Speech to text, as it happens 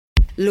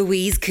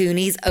Louise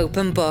Cooney's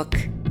Open Book,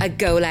 a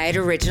Go Loud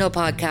original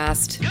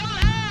podcast.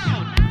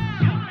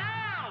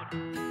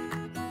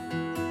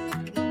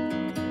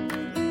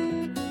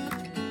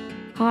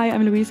 Hi,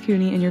 I'm Louise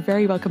Cooney and you're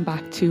very welcome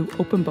back to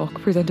Open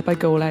Book, presented by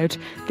Go Loud.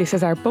 This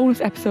is our bonus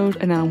episode,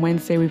 and now on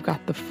Wednesday we've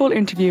got the full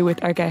interview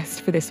with our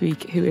guest for this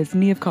week, who is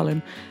Niamh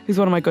Cullen, who's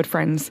one of my good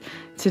friends.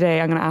 Today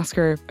I'm going to ask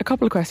her a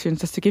couple of questions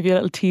just to give you a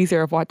little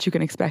teaser of what you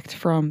can expect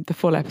from the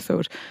full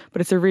episode.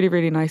 But it's a really,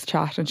 really nice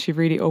chat and she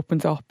really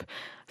opens up,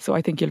 so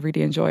I think you'll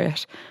really enjoy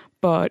it.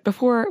 But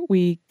before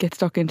we get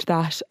stuck into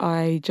that,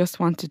 I just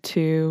wanted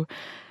to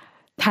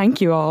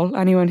thank you all,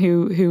 anyone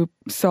who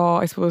saw,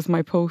 I suppose,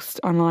 my post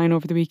online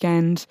over the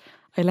weekend.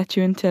 I let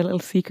you into a little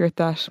secret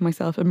that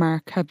myself and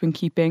Mark have been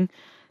keeping,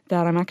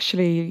 that I'm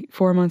actually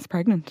 4 months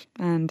pregnant.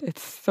 And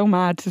it's so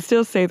mad to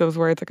still say those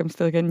words, like I'm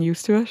still getting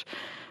used to it.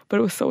 But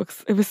it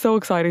was so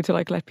exciting to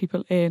let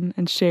people in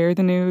and share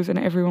the news, and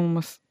everyone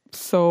was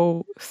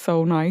so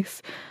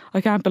nice. I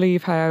can't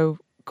believe how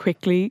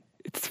quickly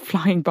it's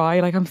flying by.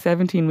 I'm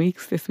 17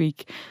 weeks this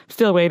week. I'm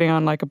still waiting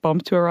on a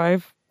bump to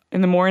arrive. In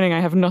the morning,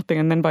 I have nothing,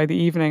 and then by the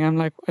evening,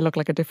 I look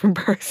like a different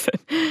person.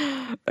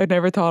 I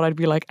never thought I'd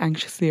be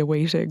anxiously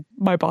awaiting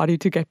my body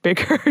to get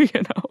bigger,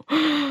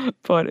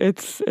 But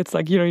it's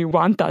you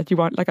want that. You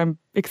want, I'm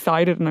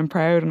excited and I'm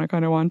proud, and I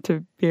kind of want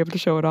to be able to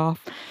show it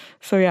off.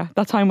 So yeah,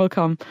 that time will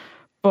come.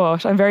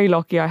 But I'm very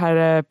lucky. I had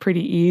a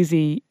pretty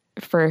easy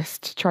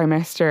first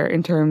trimester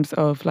in terms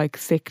of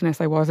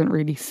sickness. I wasn't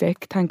really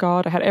sick, thank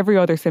God. I had every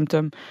other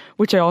symptom,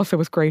 which I also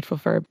was grateful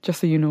for,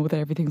 just so you know that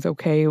everything's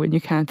okay when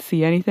you can't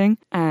see anything.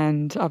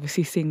 And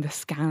obviously seeing the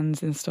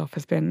scans and stuff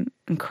has been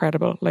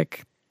incredible.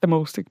 The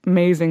most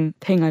amazing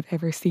thing I've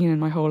ever seen in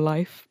my whole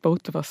life,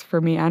 both of us, for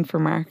me and for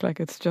Mark.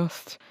 It's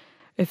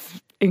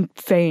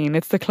insane.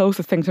 It's the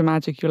closest thing to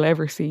magic you'll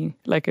ever see.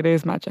 It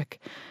is magic.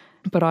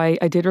 But I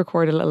did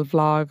record a little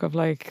vlog of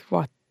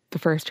what the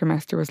first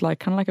trimester was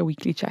kind of a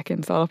weekly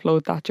check-in. So I'll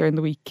upload that during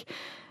the week.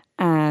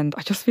 And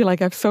I just feel I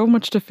have so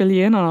much to fill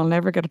you in on. I'll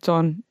never get it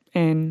done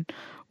in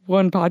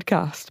one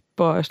podcast.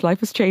 But life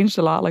has changed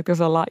a lot.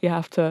 There's a lot you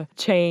have to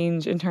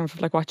change in terms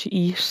of what you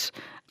eat.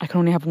 I can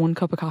only have 1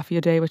 cup of coffee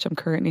a day, which I'm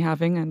currently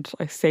having, and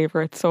I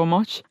savour it so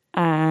much.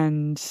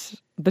 And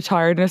the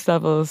tiredness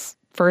levels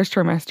first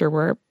trimester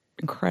were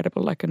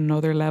incredible,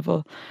 another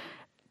level.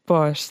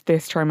 But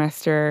this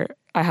trimester,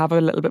 I have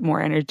a little bit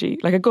more energy,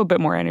 a good bit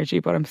more energy,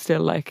 but I'm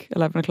still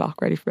 11 o'clock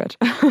ready for bed.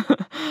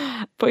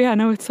 But yeah,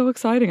 no, it's so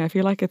exciting. I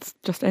feel it's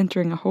just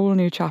entering a whole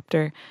new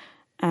chapter,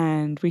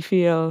 and we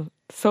feel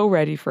so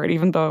ready for it,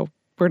 even though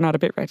we're not a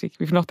bit ready.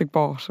 We've nothing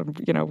bought, and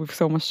we've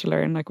so much to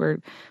learn.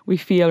 We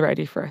feel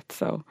ready for it.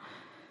 So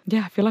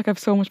yeah, I feel I have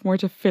so much more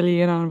to fill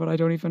you in on, but I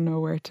don't even know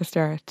where to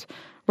start.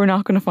 We're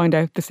not going to find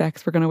out the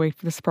sex. We're going to wait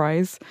for the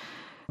surprise,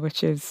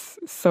 which is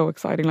so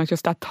exciting.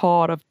 Just that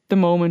thought of the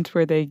moment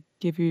where they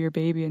give you your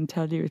baby and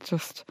tell you, it's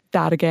just,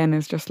 that again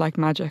is just like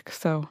magic.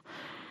 So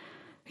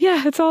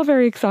yeah, it's all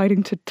very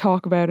exciting to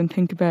talk about and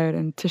think about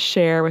and to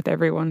share with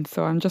everyone.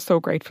 So I'm just so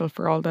grateful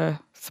for all the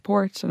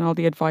support and all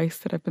the advice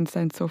that I've been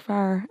sent so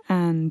far,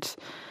 and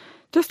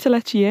just to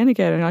let you in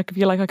again. And I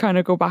feel I kind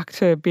of go back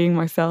to being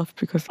myself,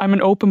 because I'm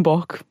an open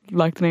book,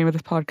 like the name of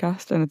this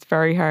podcast, and it's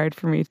very hard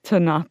for me to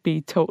not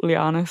be totally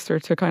honest or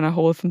to kind of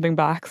hold something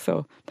back.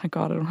 So thank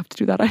God I don't have to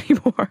do that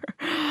anymore.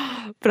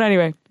 But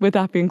anyway, with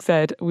that being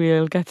said,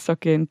 we'll get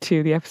stuck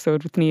into the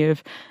episode with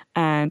Niamh.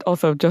 And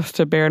also, just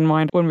to bear in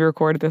mind, when we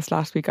recorded this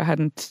last week, I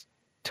hadn't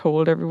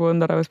told everyone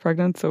that I was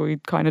pregnant, so we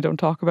kind of don't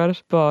talk about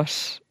it.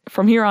 But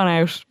from here on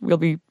out, we'll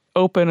be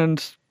open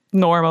and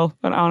normal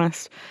and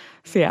honest.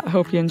 So yeah, I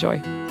hope you enjoy.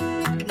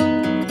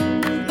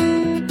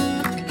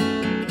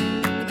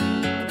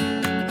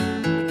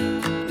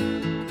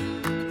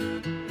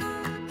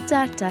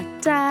 Da da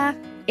da.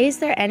 Is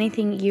there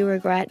anything you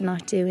regret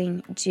not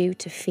doing due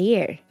to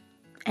fear?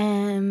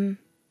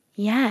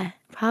 Yeah,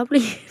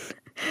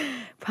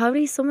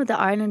 probably some of the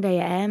Ireland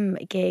AM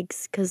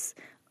gigs, because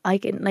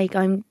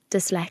I'm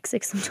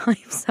dyslexic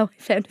sometimes, so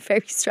I found it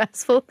very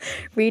stressful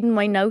reading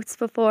my notes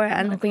before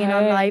and being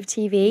on live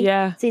TV.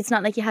 Yeah. See, it's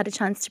not like you had a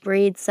chance to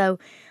breathe. So,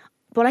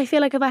 but I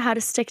feel if I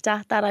had sticked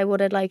at that, I would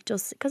have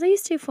just, because I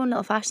used to do fun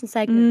little fashion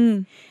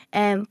segments.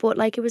 But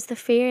it was the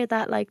fear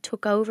that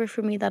took over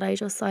for me, that I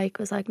just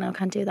was no, I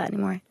can't do that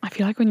anymore. I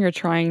feel when you're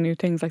trying new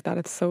things like that,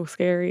 it's so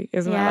scary,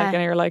 isn't it?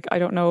 And you're I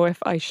don't know if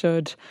I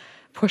should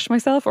push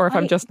myself or if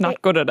I'm just not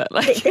good at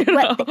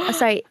it.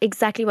 Sorry,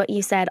 exactly what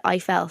you said, I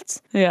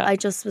felt. Yeah. I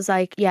just was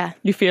yeah.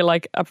 You feel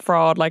like a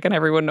fraud, and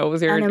everyone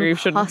knows you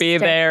shouldn't be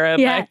there.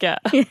 And yeah.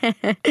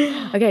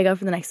 Okay, go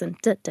for the next one.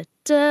 Da, da,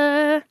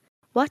 da.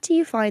 What do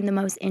you find the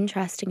most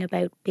interesting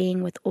about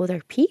being with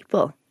other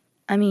people?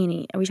 I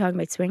mean, are we talking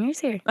about swingers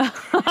here?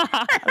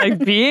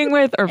 Being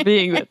with or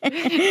being with?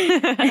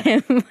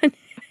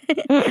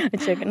 I'm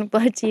joking.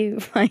 What do you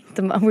find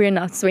we're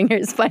not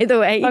swingers, by the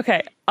way.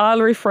 Okay, I'll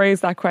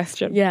rephrase that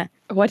question. Yeah.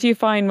 What do you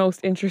find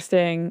most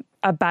interesting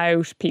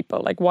about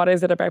people? What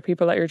is it about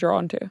people that you're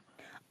drawn to?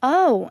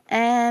 Oh,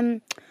 I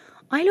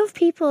love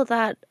people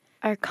that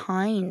are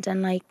kind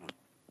and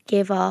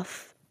give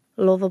off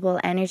lovable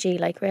energy,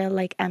 like real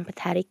like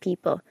empathetic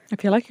people. I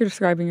feel like you're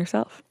describing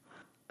yourself.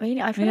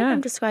 Really, I feel like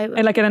I'm describing.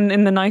 And like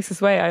in the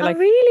nicest way.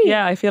 Really?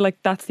 Yeah, I feel like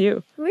that's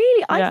you.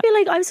 Really, I feel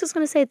like I was just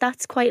going to say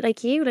that's quite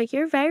like you. Like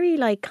you're very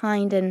like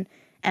kind and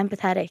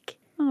empathetic.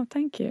 Oh,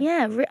 thank you.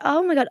 Yeah.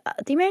 Oh my God,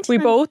 the amount. We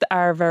both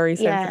are very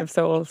sensitive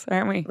souls,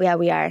 aren't we? Yeah,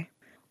 we are.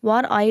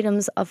 What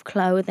items of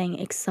clothing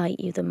excite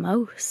you the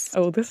most?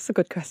 Oh, this is a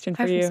good question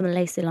Apart for you. from some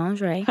lacy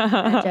lingerie.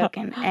 I'm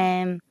joking.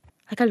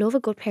 Like I love a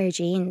good pair of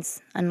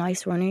jeans and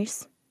nice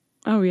runners.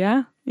 Oh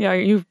yeah, yeah.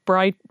 You've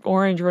bright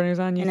orange runners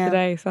on you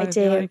today, so I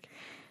feel do. like.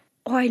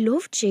 Oh, I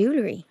love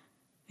jewellery.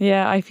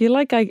 Yeah, I feel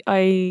like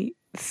I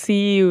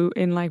see you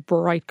in like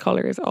bright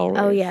colours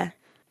always. Oh yeah.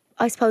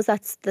 I suppose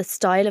that's the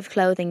style of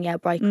clothing, yeah,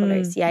 bright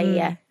colours.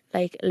 Yeah.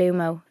 Like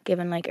Lumo,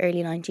 given like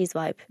early 90s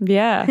vibe.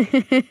 Yeah.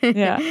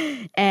 Yeah.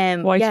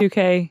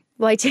 Y2K.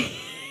 Y2K.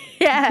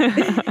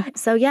 Yeah.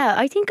 So yeah,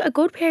 I think a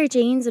good pair of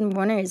jeans and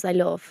runners I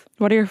love.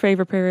 What are your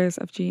favourite pairs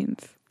of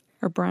jeans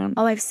or brands?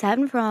 Oh, I have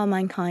 7 for All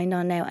Mankind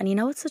on now. And you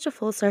know, it's such a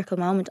full circle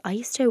moment. I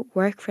used to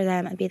work for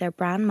them and be their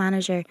brand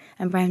manager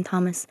and Brown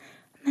Thomas.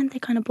 And then they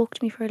kind of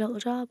booked me for a little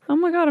job. Oh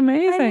my God,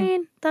 amazing. I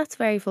mean, that's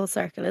very full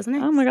circle, isn't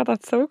it? Oh my God,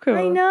 that's so cool.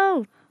 I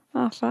know.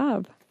 Oh,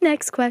 fab.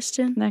 Next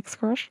question.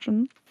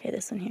 Okay,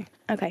 this one here.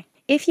 Okay.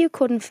 If you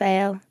couldn't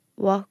fail,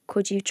 what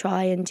could you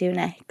try and do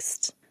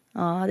next?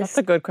 Oh, that's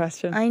a good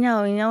question. I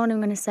know. You know what I'm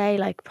going to say?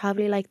 Like,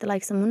 probably like the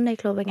likes of Monday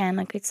Club again.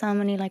 Like, it's so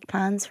many like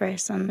plans for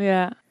it. And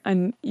yeah,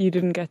 and you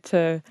didn't get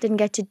to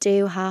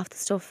do half the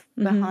stuff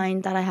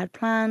behind that I had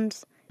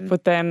planned.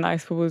 But then I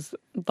suppose,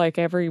 like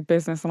every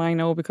business, and I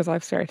know because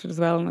I've started as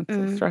well, and it's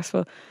so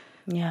stressful.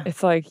 Yeah.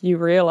 It's like you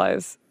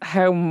realise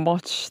how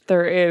much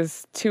there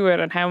is to it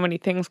and how many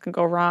things can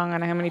go wrong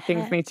and how many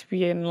things need to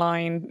be in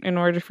line in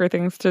order for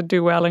things to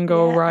do well and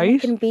go right. And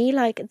it can be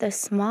like the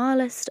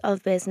smallest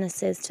of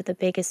businesses to the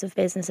biggest of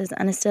businesses,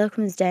 and it still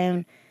comes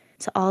down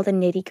to all the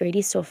nitty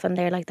gritty stuff, and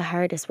they're like the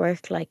hardest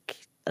work.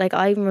 Like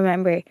I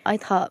remember I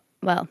thought,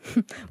 well,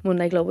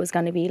 Monday Club was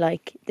going to be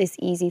like this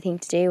easy thing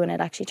to do, and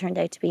it actually turned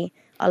out to be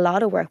a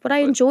lot of work, but I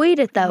enjoyed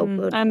it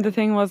though. And the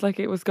thing was, like,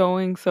 it was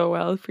going so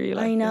well for you.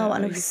 Like, I know,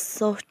 and it was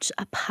such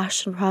a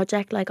passion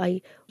project. Like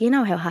you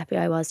know how happy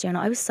I was. You know,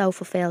 I was so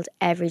fulfilled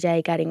every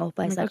day getting up.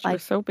 I was like, I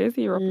was so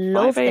busy. You were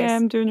up at 5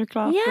 a.m. doing your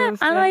classes. Yeah, and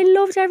I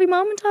loved every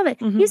moment of it.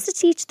 I used to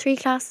teach 3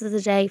 classes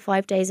a day,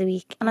 5 days a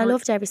week, and I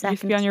loved every second. You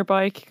used to be on your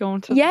bike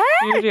going to the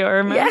studio. I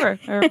remember.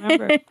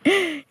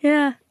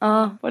 Yeah.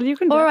 Oh, well, you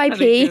can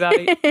definitely do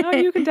that. No,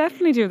 you can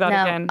definitely do that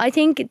again. I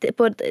think,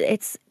 but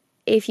it's.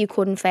 If you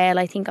couldn't fail,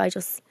 I think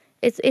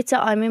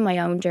I'm in my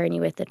own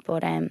journey with it,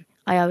 but I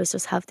always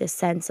just have this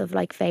sense of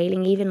like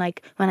failing. Even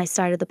like when I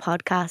started the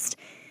podcast,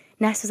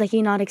 Ness was like,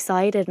 "You're not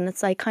excited," and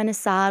it's like kind of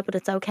sad, but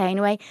it's okay in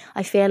a way.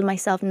 I feel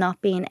myself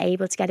not being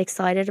able to get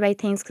excited about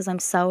things because I'm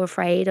so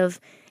afraid of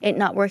it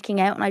not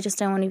working out, and I just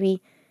don't want to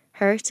be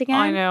hurt again.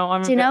 I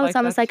know. Do you know? It's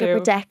almost like a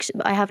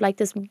protection. I have like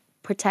this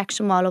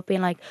protection wall up,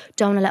 being like,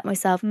 don't want to let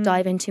myself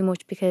dive in too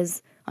much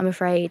because I'm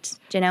afraid,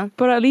 do you know?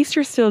 But at least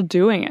you're still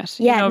doing it.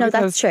 Yeah, no,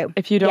 that's true.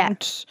 If you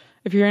don't,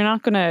 if you're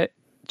not going to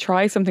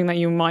try something that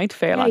you might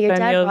fail at, you're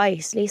then dead right.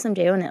 At least I'm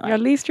doing it. At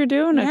least you're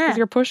doing it because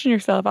you're pushing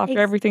yourself after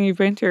everything you've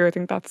been through. I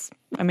think that's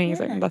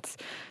amazing. That's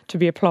to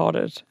be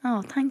applauded.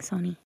 Oh, thanks,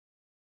 Honey.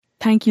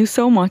 Thank you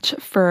so much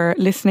for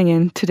listening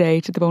in today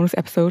to the bonus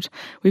episode.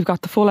 We've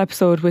got the full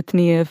episode with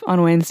Niamh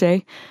on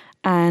Wednesday.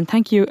 And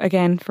thank you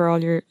again for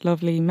all your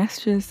lovely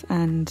messages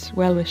and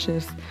well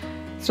wishes.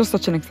 It's just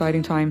such an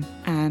exciting time,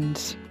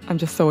 and I'm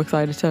just so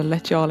excited to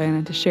let you all in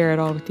and to share it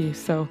all with you.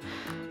 So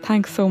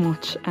thanks so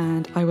much,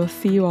 and I will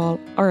see you all,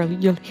 or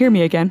you'll hear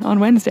me again on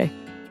Wednesday.